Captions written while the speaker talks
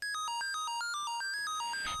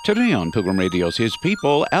Today on Pilgrim Radio's His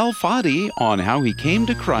People, Fadi on how he came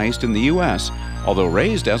to Christ in the U.S., although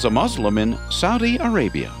raised as a Muslim in Saudi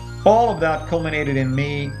Arabia. All of that culminated in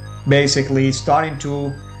me basically starting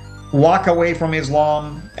to walk away from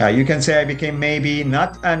Islam. You can say I became maybe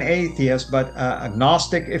not an atheist, but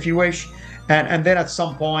agnostic, if you wish. And then at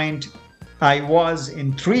some point, I was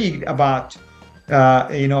intrigued about,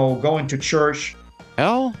 going to church.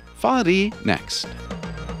 Fadi next.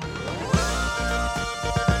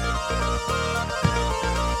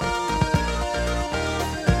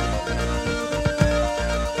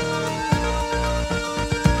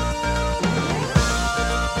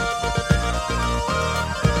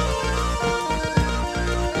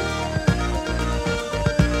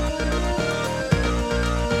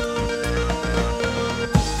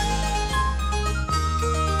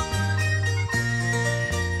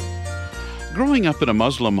 Growing up in a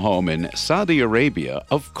Muslim home in Saudi Arabia,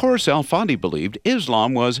 of course Fadi believed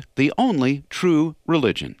Islam was the only true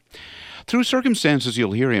religion. Through circumstances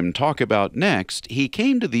you'll hear him talk about next, he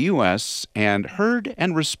came to the U.S. and heard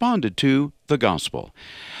and responded to the gospel.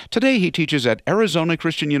 Today he teaches at Arizona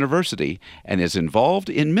Christian University and is involved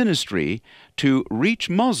in ministry to reach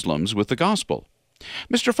Muslims with the gospel.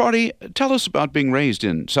 Mr. Fadi, tell us about being raised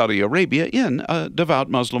in Saudi Arabia in a devout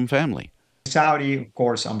Muslim family. Saudi, of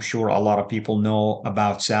course, I'm sure a lot of people know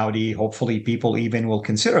about Saudi. Hopefully, people even will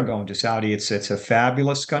consider going to Saudi. It's a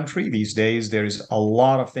fabulous country these days. There's a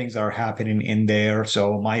lot of things that are happening in there.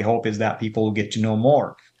 So my hope is that people will get to know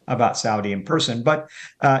more about Saudi in person. But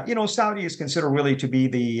Saudi is considered really to be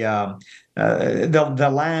the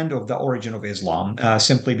land of the origin of Islam,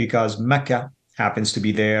 simply because Mecca happens to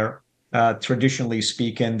be there. Traditionally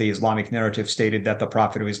speaking, the Islamic narrative stated that the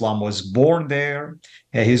Prophet of Islam was born there.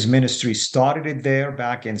 His ministry started there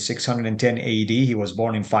back in 610 AD. He was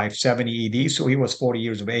born in 570 AD, so he was 40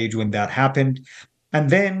 years of age when that happened. And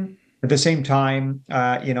then at the same time,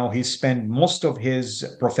 he spent most of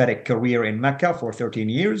his prophetic career in Mecca for 13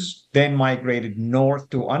 years, then migrated north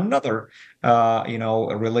to another,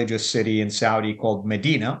 religious city in Saudi called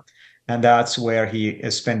Medina. And that's where he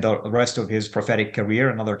spent the rest of his prophetic career,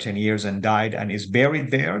 another 10 years, and died and is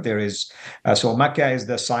buried there. So Mecca is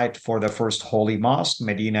the site for the first holy mosque.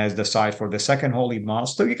 Medina is the site for the second holy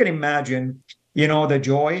mosque. So you can imagine, the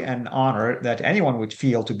joy and honor that anyone would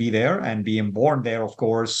feel to be there, and being born there, of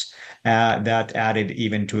course, that added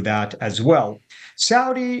even to that as well.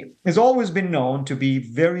 Saudi has always been known to be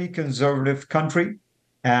a very conservative country,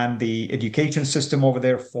 and the education system over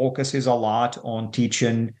there focuses a lot on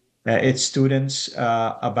teaching its students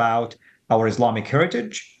about our Islamic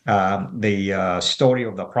heritage, the story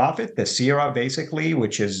of the Prophet, the Seerah, basically,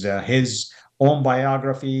 which is his own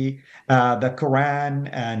biography, the Quran,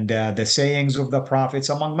 and the sayings of the prophets,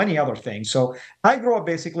 among many other things. So I grew up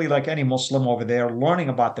basically like any Muslim over there, learning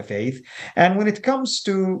about the faith. And when it comes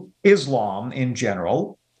to Islam in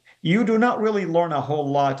general, you do not really learn a whole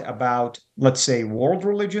lot about, let's say, world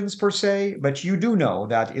religions per se, but you do know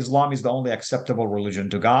that Islam is the only acceptable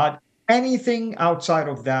religion to God. Anything outside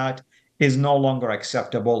of that is no longer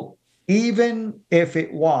acceptable, even if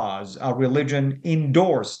it was a religion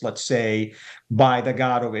endorsed, let's say, by the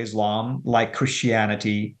God of Islam, like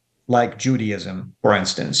Christianity, like Judaism, for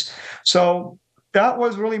instance. So that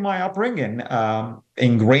was really my upbringing,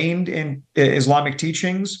 ingrained in Islamic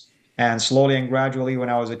teachings. And slowly and gradually, when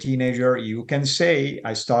I was a teenager, you can say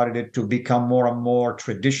I started to become more and more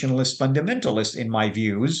traditionalist, fundamentalist in my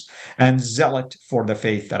views, and zealot for the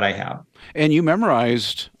faith that I have. And you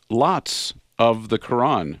memorized lots of the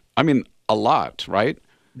Quran. I mean, a lot, right?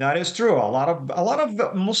 That is true. A lot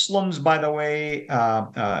of Muslims, by the way,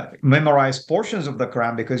 memorize portions of the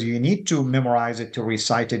Quran because you need to memorize it to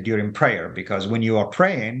recite it during prayer. Because when you are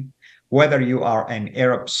praying, whether you are an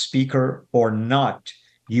Arab speaker or not,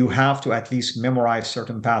 you have to at least memorize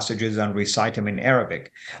certain passages and recite them in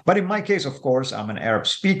Arabic. But in my case, of course, I'm an Arab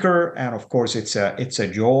speaker, and of course, it's a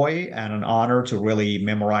joy and an honor to really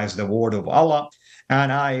memorize the word of Allah.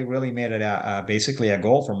 And I really made it basically a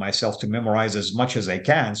goal for myself to memorize as much as I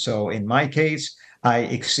can. So in my case, I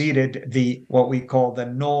exceeded what we call the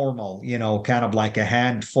normal, kind of like a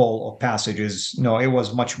handful of passages. No, it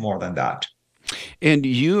was much more than that. And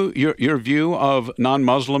your view of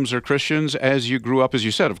non-Muslims or Christians as you grew up, as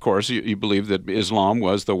you said, of course, you believe that Islam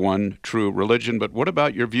was the one true religion. But what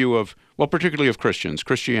about your view of, well, particularly of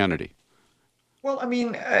Christianity? Well, I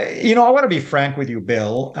mean, I want to be frank with you,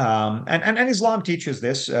 Bill. And Islam teaches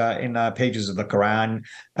this in pages of the Quran.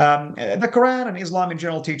 The Quran and Islam in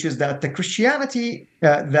general teaches that the Christianity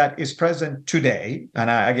that is present today, and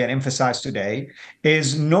I again emphasize today,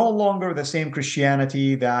 is no longer the same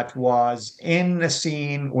Christianity that was in the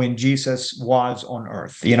scene when Jesus was on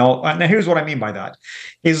earth. And here's what I mean by that.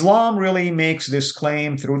 Islam really makes this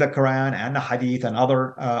claim through the Quran and the Hadith and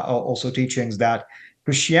other also teachings that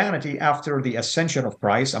Christianity after the ascension of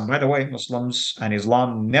Christ, and by the way, Muslims and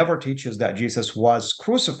Islam never teaches that Jesus was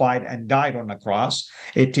crucified and died on the cross.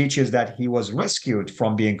 It teaches that he was rescued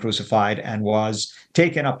from being crucified and was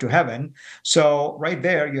taken up to heaven. So right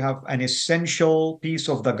there, you have an essential piece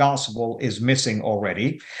of the gospel is missing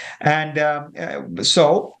already. And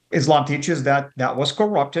so Islam teaches that that was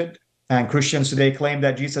corrupted. And Christians today claim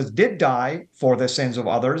that Jesus did die for the sins of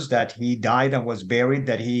others, that he died and was buried,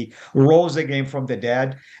 that he rose again from the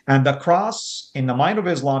dead. And the cross, in the mind of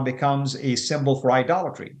Islam, becomes a symbol for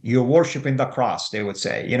idolatry. You're worshiping the cross, they would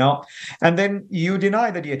say. And then you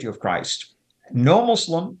deny the deity of Christ. No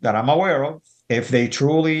Muslim that I'm aware of, if they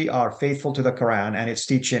truly are faithful to the Quran and its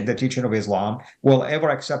teaching, the teaching of Islam, will ever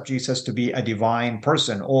accept Jesus to be a divine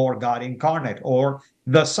person or God incarnate or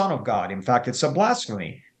the Son of God. In fact, it's a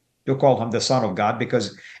blasphemy to call him the Son of God,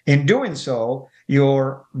 because in doing so,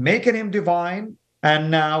 you're making him divine,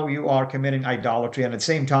 and now you are committing idolatry. And at the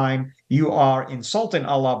same time, you are insulting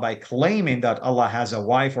Allah by claiming that Allah has a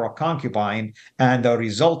wife or a concubine, and the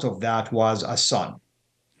result of that was a son.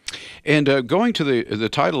 And going to the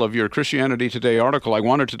title of your Christianity Today article, I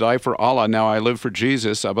wanted to die for Allah, now I live for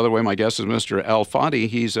Jesus. By the way, my guest is Mr. Fadi.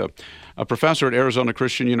 He's a professor at Arizona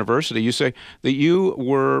Christian University. You say that you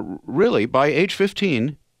were really, by age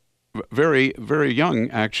 15, very, very young,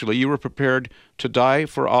 actually, you were prepared to die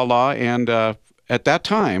for Allah and, at that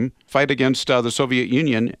time, fight against the Soviet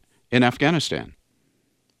Union in Afghanistan.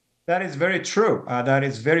 That is very true. That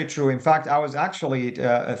is very true. In fact, I was actually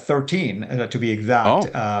 13, to be exact,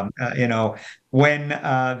 Oh, when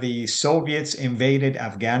the Soviets invaded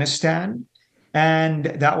Afghanistan. And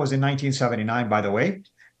that was in 1979, by the way.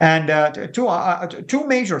 And two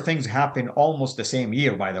major things happened almost the same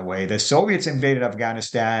year, by the way. The Soviets invaded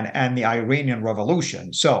Afghanistan and the Iranian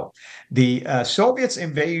Revolution. So the Soviets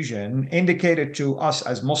invasion indicated to us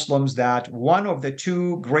as Muslims that one of the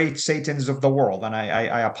two great Satans of the world, and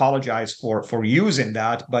I apologize for using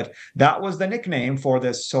that, but that was the nickname for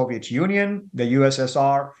the Soviet Union, the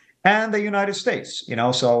USSR, and the United States.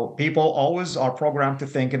 So people always are programmed to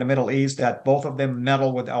think in the Middle East that both of them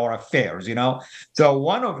meddle with our affairs. So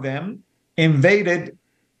one of them invaded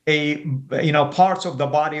parts of the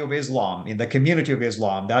body of Islam in the community of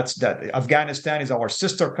Islam. That's that Afghanistan is our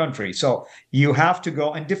sister country. So you have to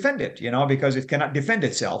go and defend it, because it cannot defend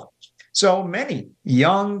itself. So many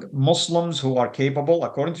young Muslims who are capable,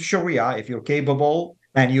 according to Sharia, if you're capable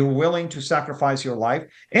and you're willing to sacrifice your life,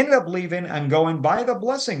 ended up leaving and going by the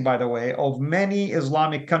blessing, by the way, of many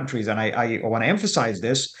Islamic countries. And I want to emphasize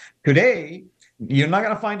this. Today, you're not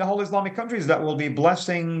going to find the whole Islamic countries that will be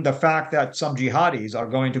blessing the fact that some jihadis are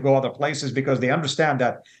going to go other places, because they understand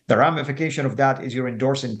that the ramification of that is you're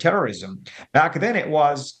endorsing terrorism. Back then, it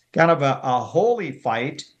was kind of a holy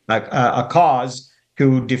fight, like a cause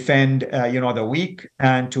to defend, the weak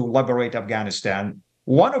and to liberate Afghanistan.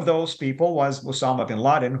 One of those people was Osama bin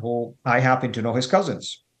Laden, who I happen to know his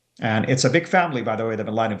cousins. And it's a big family, by the way, the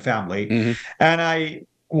bin Laden family. hmm And I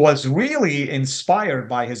was really inspired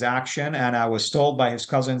by his action. And I was told by his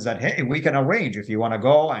cousins that, hey, we can arrange if you want to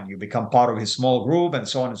go and you become part of his small group and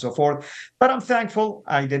so on and so forth. But I'm thankful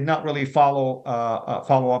I did not really follow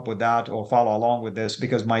up with that or follow along with this,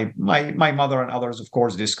 because my mother and others, of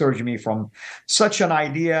course, discouraged me from such an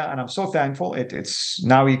idea. And I'm so thankful. It's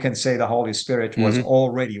now you can say the Holy Spirit was hmm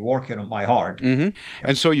already working on my heart. hmm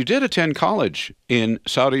And so you did attend college in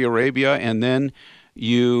Saudi Arabia, and then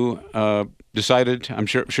you decided, I'm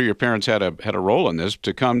sure your parents had a role in this,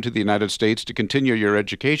 to come to the United States to continue your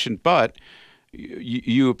education, but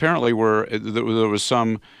you apparently there was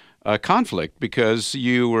some conflict, because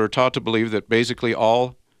you were taught to believe that basically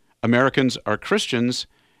all Americans are Christians,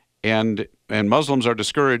 and Muslims are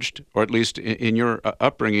discouraged, or at least in your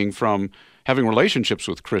upbringing, from having relationships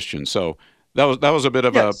with Christians. So that was a bit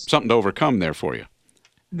of a Yes. something to overcome there for you.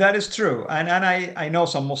 That is true, and I know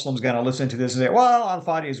some Muslims going to listen to this and say, "Well, Al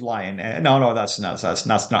Fadi is lying." No, that's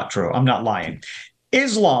not true. I'm not lying.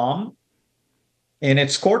 Islam, in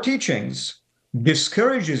its core teachings,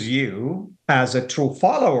 discourages you as a true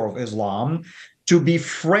follower of Islam to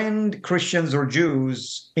befriend Christians or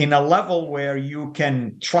Jews in a level where you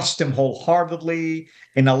can trust them wholeheartedly,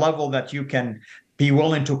 in a level that you can be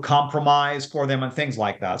willing to compromise for them and things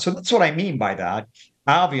like that. So that's what I mean by that.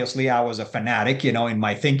 Obviously, I was a fanatic, in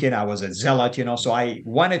my thinking. I was a zealot, so I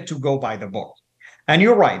wanted to go by the book. And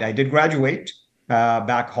you're right, I did graduate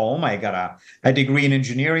back home. I got a degree in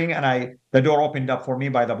engineering, and the door opened up for me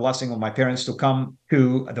by the blessing of my parents to come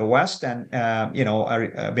to the West. And,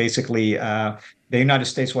 basically, the United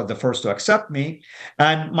States was the first to accept me.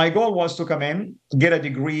 And my goal was to come in, get a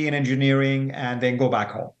degree in engineering, and then go back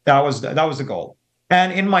home. That was the goal. And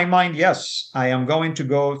in my mind, yes, I am going to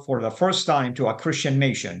go for the first time to a Christian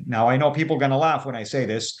nation. Now, I know people are going to laugh when I say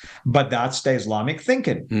this, but that's the Islamic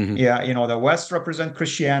thinking. Hmm. Yeah, the West represents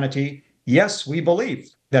Christianity. Yes, we believe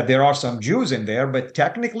that there are some Jews in there, but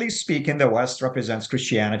technically speaking, the West represents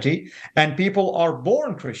Christianity. And people are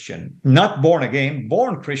born Christian, not born again,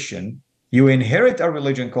 born Christian. You inherit a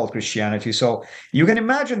religion called Christianity. So you can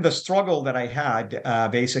imagine the struggle that I had,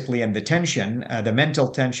 basically, and the tension, the mental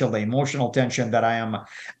tension, the emotional tension that I'm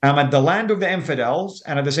at the land of the infidels,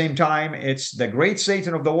 and at the same time, it's the great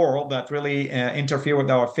Satan of the world that really interfere with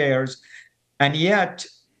our affairs, and yet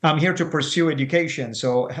I'm here to pursue education.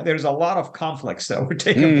 So there's a lot of conflicts that were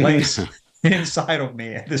taking place inside of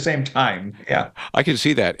me at the same time. Yeah. I can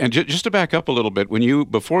see that. And just to back up a little bit,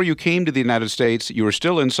 before you came to the United States, you were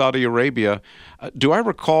still in Saudi Arabia. Do I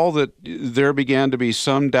recall that there began to be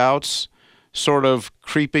some doubts sort of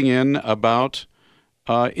creeping in about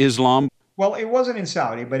Islam? Well, it wasn't in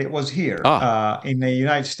Saudi, but it was here Ah, in the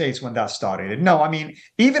United States when that started. No, I mean,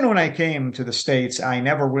 even when I came to the States, I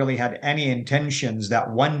never really had any intentions that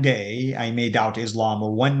one day I may doubt Islam,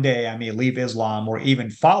 or one day I may leave Islam, or even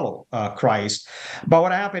follow Christ. But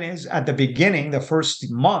what happened is, at the beginning, the first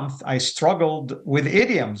month, I struggled with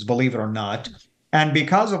idioms, believe it or not. And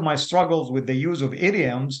because of my struggles with the use of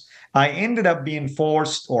idioms, I ended up being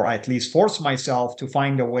forced, or at least forced myself, to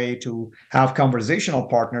find a way to have conversational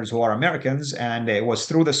partners who are Americans. And it was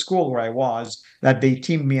through the school where I was that they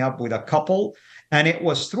teamed me up with a couple. And it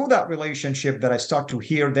was through that relationship that I start to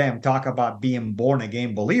hear them talk about being born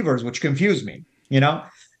again believers, which confused me.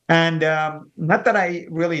 And not that I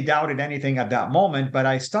really doubted anything at that moment, but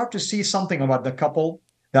I start to see something about the couple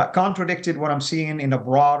that contradicted what I'm seeing in the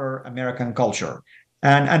broader American culture.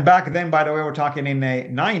 And back then, by the way, we're talking in the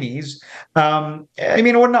 90s. I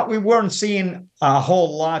mean, we weren't seeing a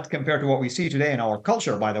whole lot compared to what we see today in our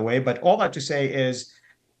culture, by the way. But all that to say is,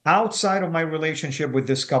 outside of my relationship with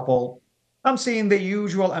this couple, I'm seeing the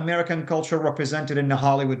usual American culture represented in the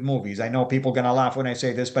Hollywood movies. I know people are going to laugh when I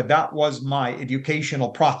say this, but that was my educational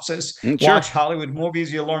process. sure. Watch Hollywood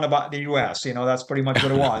movies, you learn about the US. That's pretty much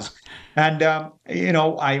what it was. And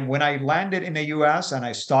when I landed in the US and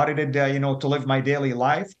I started, to live my daily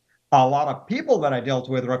life, a lot of people that I dealt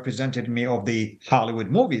with represented me of the Hollywood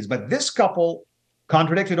movies. But this couple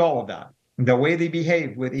contradicted all of that. The way they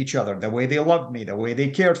behaved with each other, the way they loved me, the way they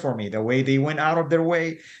cared for me, the way they went out of their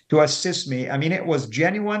way to assist me. I mean, it was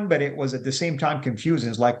genuine, but it was at the same time confusing.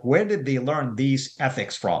 It's like, where did they learn these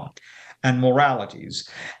ethics from and moralities?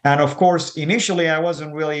 And of course, initially, I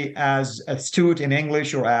wasn't really as astute in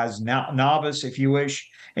English, or as novice, if you wish,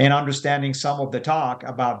 in understanding some of the talk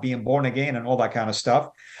about being born again and all that kind of stuff.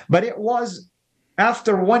 But it was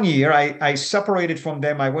after 1 year, I separated from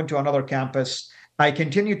them. I went to another campus. I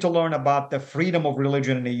continued to learn about the freedom of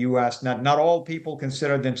religion in the US. Not all people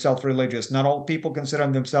consider themselves religious. Not all people consider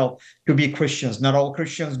themselves to be Christians. Not all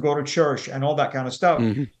Christians go to church and all that kind of stuff.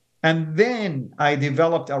 Hmm. And then I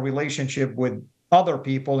developed a relationship with other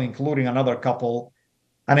people, including another couple,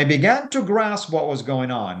 and I began to grasp what was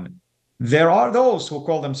going on. There are those who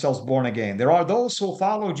call themselves born again. There are those who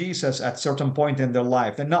follow Jesus at certain point in their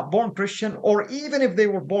life. They're not born Christian, or even if they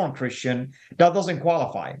were born Christian, that doesn't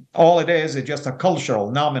qualify. All it is just a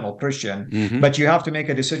cultural, nominal Christian. Hmm. But you have to make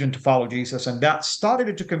a decision to follow Jesus. And that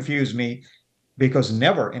started to confuse me, because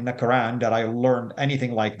never in the Quran that I learned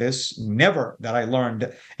anything like this. Never that I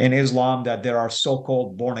learned in Islam that there are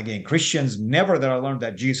so-called born again Christians. Never that I learned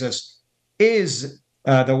that Jesus is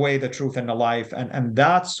the way, the truth, and the life. And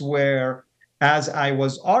that's where, as I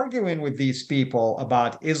was arguing with these people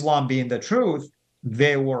about Islam being the truth,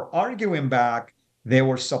 they were arguing back. They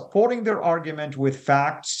were supporting their argument with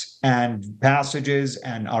facts and passages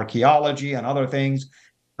and archaeology and other things.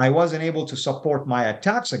 I wasn't able to support my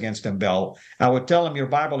attacks against them, Bill. I would tell them your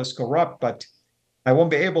Bible is corrupt, but I won't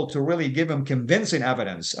be able to really give them convincing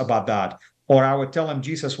evidence about that. Or I would tell them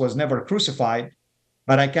Jesus was never crucified,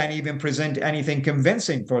 but I can't even present anything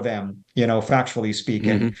convincing for them, factually Hmm.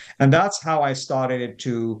 speaking. And that's how I started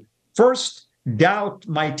to first doubt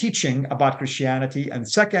my teaching about Christianity, and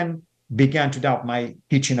second, began to doubt my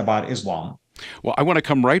teaching about Islam. Well, I want to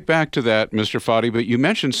come right back to that, Mr. Fadi, but you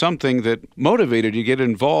mentioned something that motivated you to get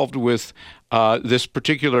involved with this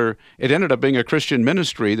particular, it ended up being a Christian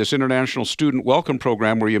ministry, this international student welcome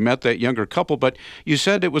program where you met that younger couple, but you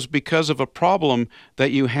said it was because of a problem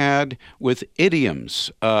that you had with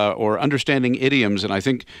idioms or understanding idioms. And I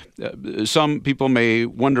think some people may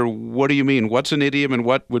wonder, what do you mean? What's an idiom and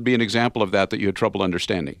what would be an example of that you had trouble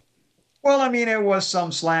understanding? Well, I mean, it was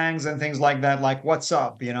some slangs and things like that, like "what's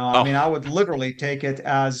up?" I mean, Oh, I would literally take it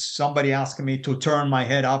as somebody asking me to turn my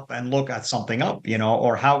head up and look at something up,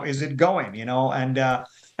 or "how is it going?"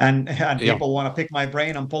 And yeah. people want to pick my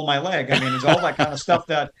brain and pull my leg. I mean, it's all that kind of stuff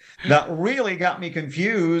that really got me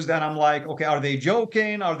confused. And I'm like, okay, are they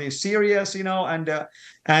joking? Are they serious? And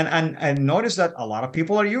notice that a lot of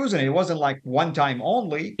people are using it. It wasn't like one time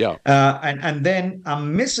only. Yeah. And then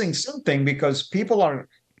I'm missing something because people are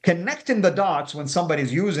connecting the dots when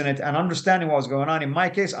somebody's using it and understanding what's going on. In my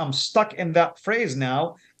case, I'm stuck in that phrase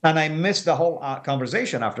now, and I missed the whole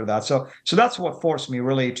conversation after that. So that's what forced me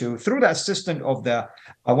really to, through the assistant of the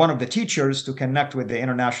one of the teachers, to connect with the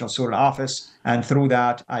international student office, and through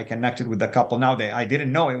that I connected with the couple. Now I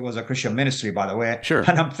didn't know it was a Christian ministry, by the way, Sure.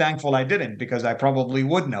 and I'm thankful I didn't, because I probably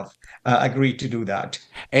wouldn't have agreed to do that.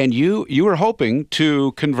 And you were hoping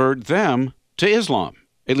to convert them to Islam,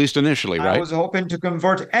 at least initially, I right? was hoping to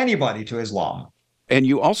convert anybody to Islam. And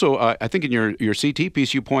you also, I think in your CT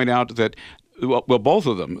piece, you point out that, well, both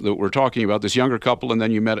of them that we're talking about, this younger couple, and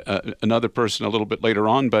then you met another person a little bit later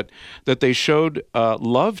on, but that they showed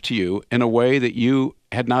love to you in a way that you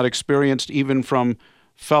had not experienced even from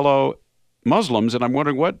fellow Muslims. And I'm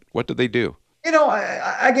wondering, what did they do?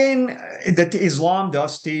 Again, that Islam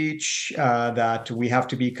does teach that we have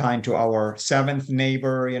to be kind to our seventh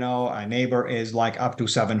neighbor. A neighbor is like up to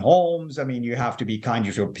seven homes. I mean, you have to be kind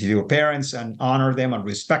to your parents and honor them and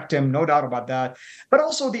respect them, no doubt about that. But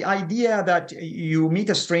also the idea that you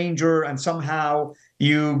meet a stranger and somehow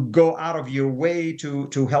you go out of your way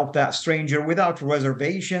to help that stranger without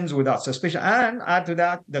reservations, without suspicion. And add to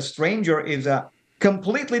that, the stranger is a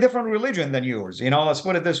completely different religion than yours. Let's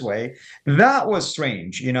put it this way. That was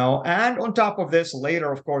strange. And on top of this,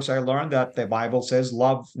 later, of course, I learned that the Bible says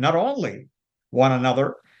love not only one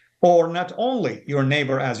another, or not only your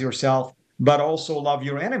neighbor as yourself, but also love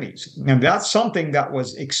your enemies. And that's something that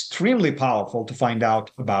was extremely powerful to find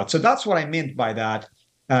out about. So that's what I meant by that,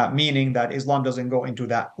 meaning that Islam doesn't go into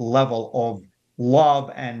that level of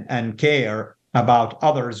love and care about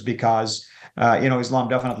others, because Islam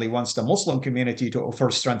definitely wants the Muslim community to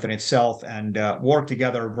first strengthen itself and work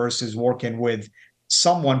together, versus working with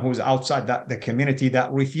someone who's outside the community that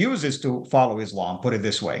refuses to follow Islam, put it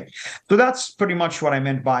this way. So that's pretty much what I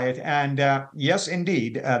meant by it. And yes,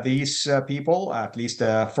 indeed, these people, at least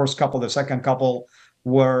the first couple, the second couple,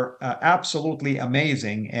 were absolutely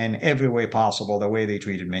amazing in every way possible, the way they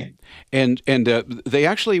treated me. And they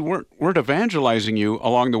actually weren't evangelizing you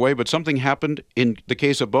along the way, but something happened in the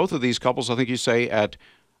case of both of these couples. I think you say at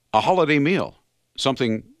a holiday meal,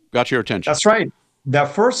 something got your attention. That's right. The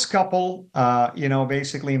first couple,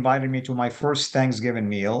 basically invited me to my first Thanksgiving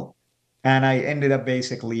meal. And I ended up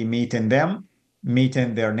basically meeting them,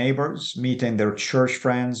 meeting their neighbors, meeting their church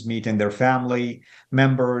friends, meeting their family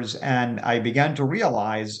members. And I began to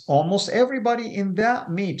realize almost everybody in that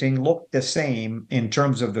meeting looked the same in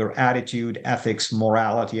terms of their attitude, ethics,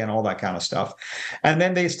 morality, and all that kind of stuff. And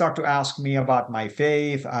then they start to ask me about my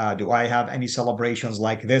faith. Do I have any celebrations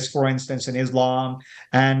like this, for instance, in Islam?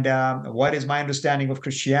 And what is my understanding of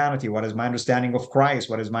Christianity? What is my understanding of Christ?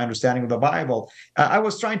 What is my understanding of the Bible? I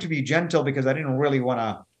was trying to be gentle because I didn't really want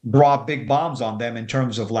to drop big bombs on them in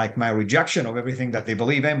terms of like my rejection of everything that they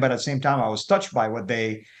believe in. But at the same time, I was touched by what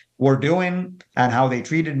they were doing and how they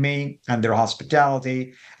treated me and their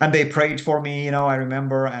hospitality. And they prayed for me, I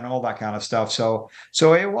remember, and all that kind of stuff. So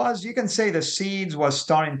it was, you can say the seeds was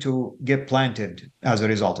starting to get planted as a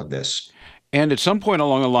result of this. And at some point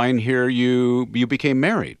along the line here, you became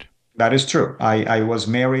married. That is true. I was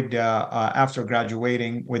married after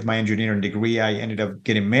graduating with my engineering degree. I ended up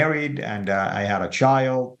getting married, and I had a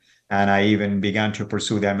child. And I even began to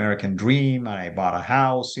pursue the American dream. And I bought a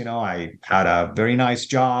house. I had a very nice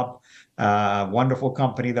job, wonderful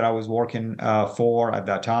company that I was working for at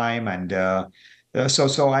that time. And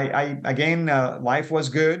so I again, life was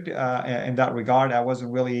good in that regard. I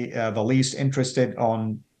wasn't really the least interested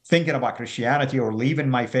on thinking about Christianity or leaving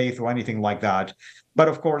my faith or anything like that. But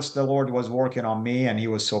of course, the Lord was working on me, and He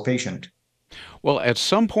was so patient. Well, at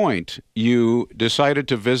some point, you decided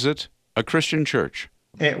to visit a Christian church.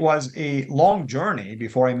 It was a long journey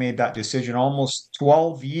before I made that decision, almost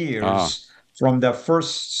 12 Ah, years from the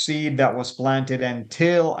first seed that was planted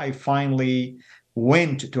until I finally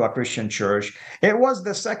went to a Christian church. It was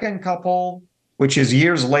the second couple, which is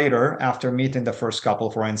years later after meeting the first couple,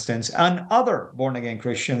 for instance, and other born again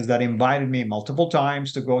Christians that invited me multiple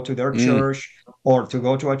times to go to their Mm. church or to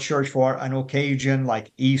go to a church for an occasion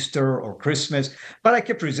like Easter or Christmas. But I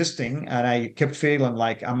kept resisting and I kept feeling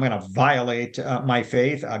like I'm going to violate my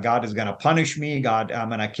faith. God is going to punish me. God, I'm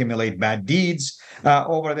going to accumulate bad deeds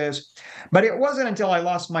over this. But it wasn't until I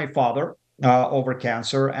lost my father over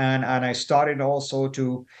cancer and I started also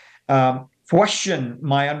to question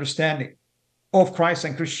my understanding of Christ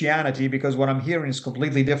and Christianity because what I'm hearing is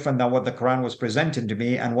completely different than what the Quran was presenting to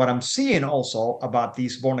me. And what I'm seeing also about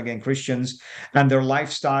these born again Christians and their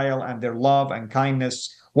lifestyle and their love and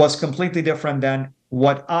kindness was completely different than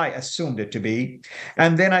what I assumed it to be.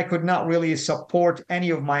 And then I could not really support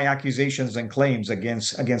any of my accusations and claims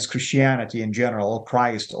against Christianity in general, or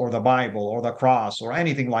Christ or the Bible or the cross or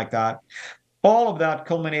anything like that. All of that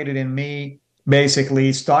culminated in me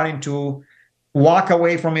basically starting to walk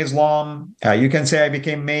away from Islam. You can say I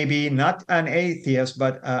became maybe not an atheist,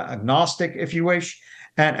 but agnostic, if you wish.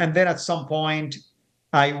 And then at some point,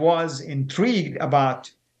 I was intrigued about,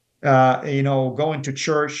 going to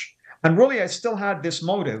church. And really, I still had this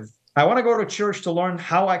motive. I want to go to church to learn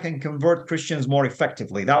how I can convert Christians more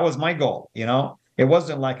effectively. That was my goal. It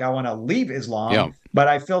wasn't like I want to leave Yeah. Islam, but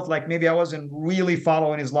I felt like maybe I wasn't really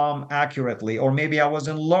following Islam accurately, or maybe I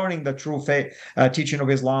wasn't learning the true faith, teaching of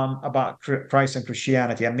Islam about Christ and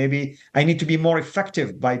Christianity. And maybe I need to be more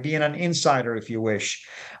effective by being an insider, if you wish.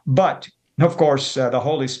 But of course, the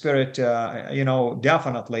Holy Spirit,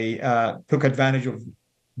 definitely took advantage of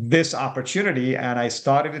this opportunity, and I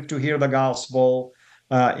started to hear the gospel.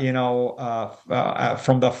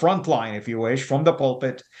 From the front line, if you wish, from the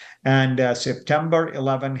pulpit. And September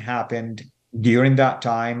 11 happened during that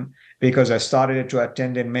time because I started to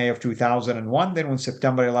attend in May of 2001. Then when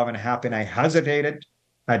September 11 happened, I hesitated.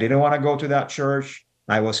 I didn't want to go to that church.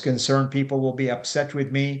 I was concerned people will be upset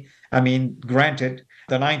with me. I mean, granted,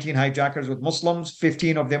 the 19 hijackers with Muslims,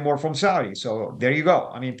 15 of them were from Saudi. So there you go.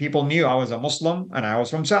 I mean, people knew I was a Muslim and I was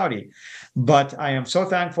from Saudi. But I am so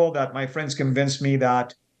thankful that my friends convinced me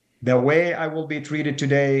that the way I will be treated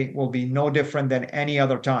today will be no different than any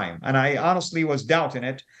other time. And I honestly was doubting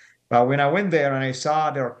it. But when I went there and I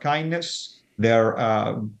saw their kindness, their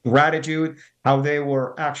gratitude, how they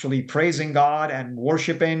were actually praising God and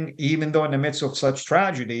worshiping, even though in the midst of such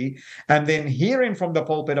tragedy, and then hearing from the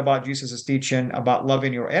pulpit about Jesus' teaching about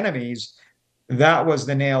loving your enemies, that was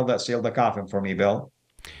the nail that sealed the coffin for me, Bill.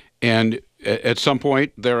 And at some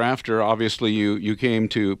point thereafter, obviously, you came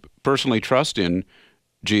to personally trust in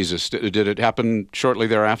Jesus. Did it happen shortly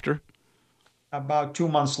thereafter? About 2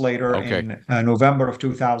 months later, Okay. in November of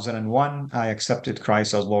 2001, I accepted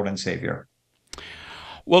Christ as Lord and Savior.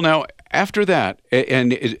 Well, now, after that,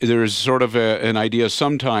 and there's sort of an idea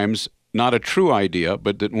sometimes, not a true idea,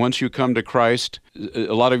 but that once you come to Christ,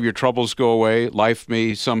 a lot of your troubles go away. Life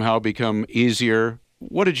may somehow become easier.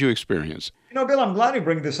 What did you experience? Bill, I'm glad you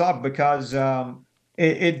bring this up because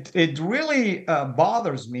it really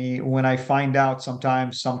bothers me when I find out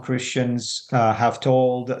sometimes some Christians have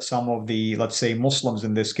told some of the, let's say, Muslims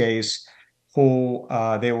in this case, who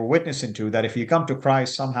they were witnessing to, that if you come to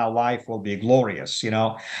Christ, somehow life will be glorious.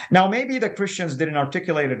 Now, maybe the Christians didn't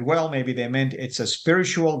articulate it well. Maybe they meant it's a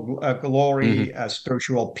spiritual glory, Hmm. a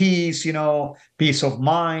spiritual peace, peace of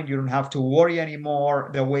mind. You don't have to worry anymore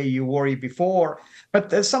the way you worry before.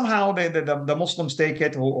 But somehow the Muslims take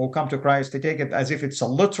it, who come to Christ, they take it as if it's a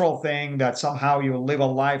literal thing that somehow you live a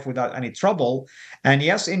life without any trouble. And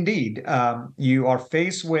yes, indeed, you are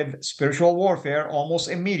faced with spiritual warfare almost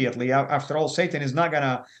immediately. After all, Satan is not going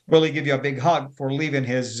to really give you a big hug for leaving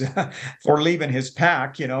his for leaving his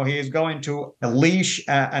pack. He is going to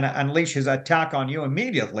unleash his attack on you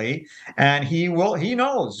immediately, and he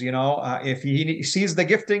knows. If he sees the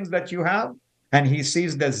giftings that you have and he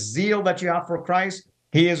sees the zeal that you have for Christ,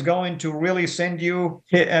 he is going to really send you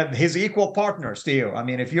his equal partners to you. I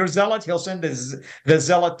mean, if you're zealot, he'll send the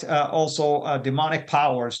zealot also demonic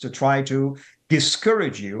powers to try to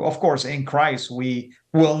discourage you. Of course, in Christ, we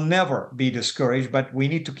will never be discouraged, but we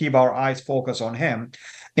need to keep our eyes focused on him.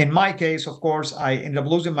 In my case, of course, I ended up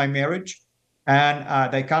losing my marriage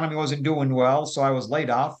and the economy wasn't doing well. So I was laid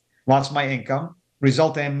off, lost my income,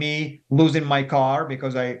 resulted in me losing my car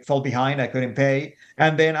because I fell behind. I couldn't pay.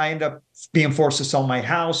 And then I ended up being forced to sell my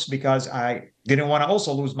house because I didn't want to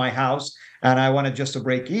also lose my house and I wanted just to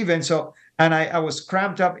break even. So, and I was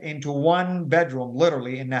cramped up into one bedroom,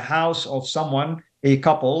 literally in the house of someone, a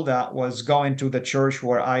couple that was going to the church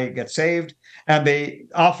where I get saved. And they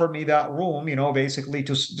offered me that room, basically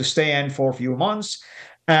to stay in for a few months.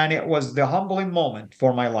 And it was the humbling moment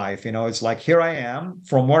for my life. It's like, here I am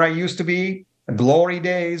from where I used to be, glory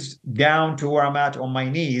days, down to where I'm at on my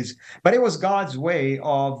knees. But it was God's way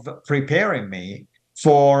of preparing me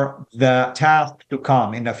for the task to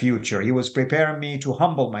come in the future. He was preparing me to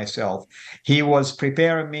humble myself. He was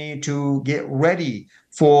preparing me to get ready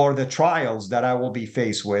for the trials that I will be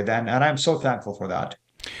faced with. And I'm so thankful for that.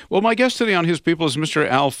 Well, my guest today on His People is Mr.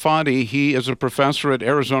 Al Fadi. He is a professor at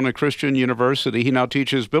Arizona Christian University. He now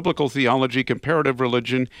teaches biblical theology, comparative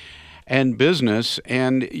religion, and business.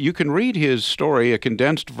 And you can read his story, a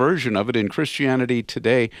condensed version of it, in Christianity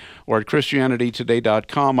Today or at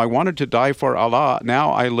ChristianityToday.com. I wanted to die for Allah.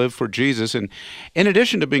 Now I live for Jesus. And in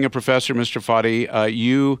addition to being a professor, Mr. Fadi,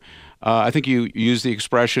 I think you used the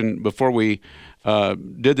expression before we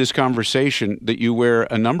did this conversation that you wear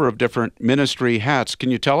a number of different ministry hats. Can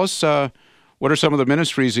you tell us what are some of the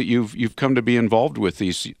ministries that you've come to be involved with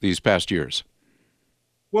these past years?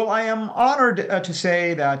 Well, I am honored to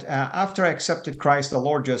say that after I accepted Christ, the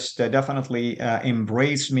Lord just definitely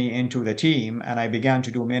embraced me into the team, and I began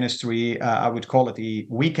to do ministry. I would call it the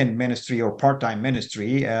weekend ministry or part-time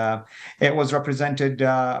ministry. It was represented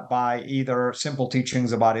by either simple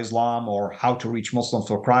teachings about Islam or how to reach Muslims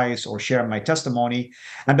for Christ or share my testimony.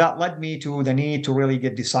 And that led me to the need to really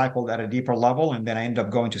get discipled at a deeper level. And then I ended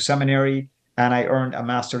up going to seminary, and I earned a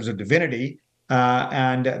Master's of Divinity.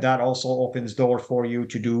 And that also opens door for you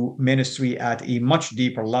to do ministry at a much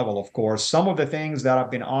deeper level, of course. Some of the things that I've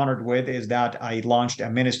been honored with is that I launched a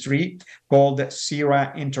ministry called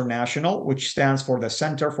CIRA International, which stands for the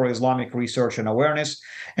Center for Islamic Research and Awareness.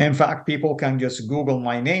 In fact, people can just Google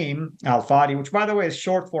my name, Al Fadi, which, by the way, is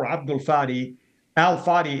short for Abdul Fadi. Al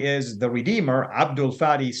Fadi is the Redeemer, Abdul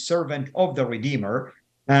Fadi, servant of the Redeemer.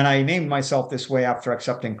 And I named myself this way after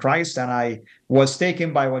accepting Christ. And I was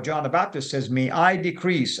taken by what John the Baptist says, may I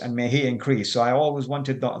decrease and may he increase. So I always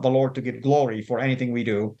wanted the Lord to get glory for anything we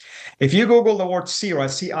do. If you Google the word CIRA,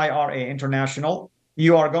 C-I-R-A International,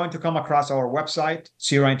 you are going to come across our website,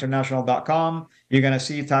 CIRAinternational.com. You're going to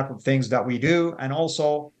see the type of things that we do. And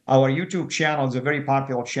also our YouTube channel is a very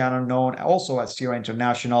popular channel known also as CIRA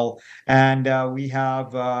International. And we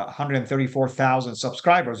have 134,000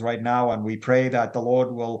 subscribers right now. And we pray that the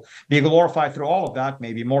Lord will be glorified through all of that.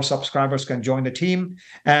 Maybe more subscribers can join the team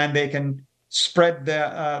and they can spread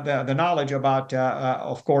the knowledge about,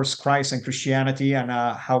 of course, Christ and Christianity and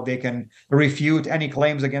how they can refute any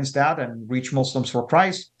claims against that and reach Muslims for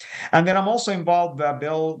Christ. And then I'm also involved,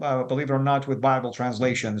 Bill, believe it or not, with Bible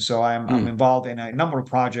translation. So I'm involved in a number of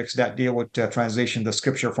projects that deal with translation of the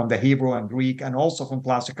scripture from the Hebrew and Greek and also from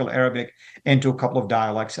classical Arabic into a couple of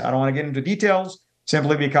dialects. I don't want to get into details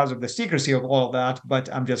simply because of the secrecy of all of that, but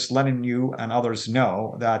I'm just letting you and others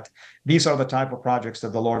know that these are the type of projects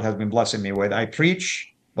that the Lord has been blessing me with. I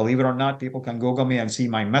preach, believe it or not, people can Google me and see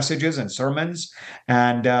my messages and sermons,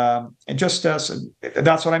 and that's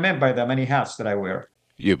what I meant by the many hats that I wear.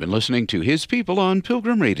 You've been listening to His People on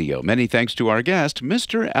Pilgrim Radio. Many thanks to our guest,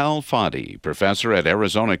 Mr. Al Fadi, professor at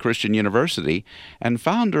Arizona Christian University and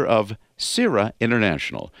founder of CIRA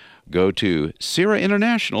International. Go to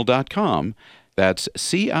CIRAinternational.com. That's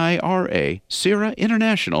C-I-R-A,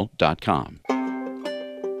 CIRAinternational.com.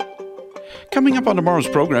 Coming up on tomorrow's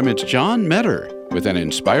program, it's John Metter with an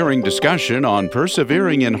inspiring discussion on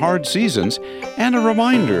persevering in hard seasons and a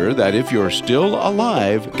reminder that if you're still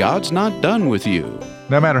alive, God's not done with you.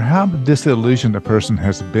 No matter how disillusioned a person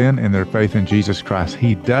has been in their faith in Jesus Christ,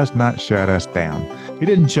 He does not shut us down. He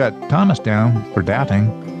didn't shut Thomas down for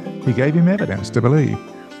doubting. He gave him evidence to believe.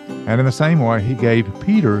 And in the same way, He gave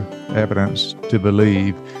Peter evidence to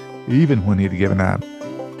believe even when he'd given up.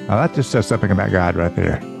 Now that just says something about God right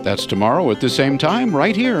there. That's tomorrow at the same time,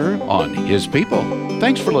 right here on His People.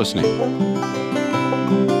 Thanks for listening.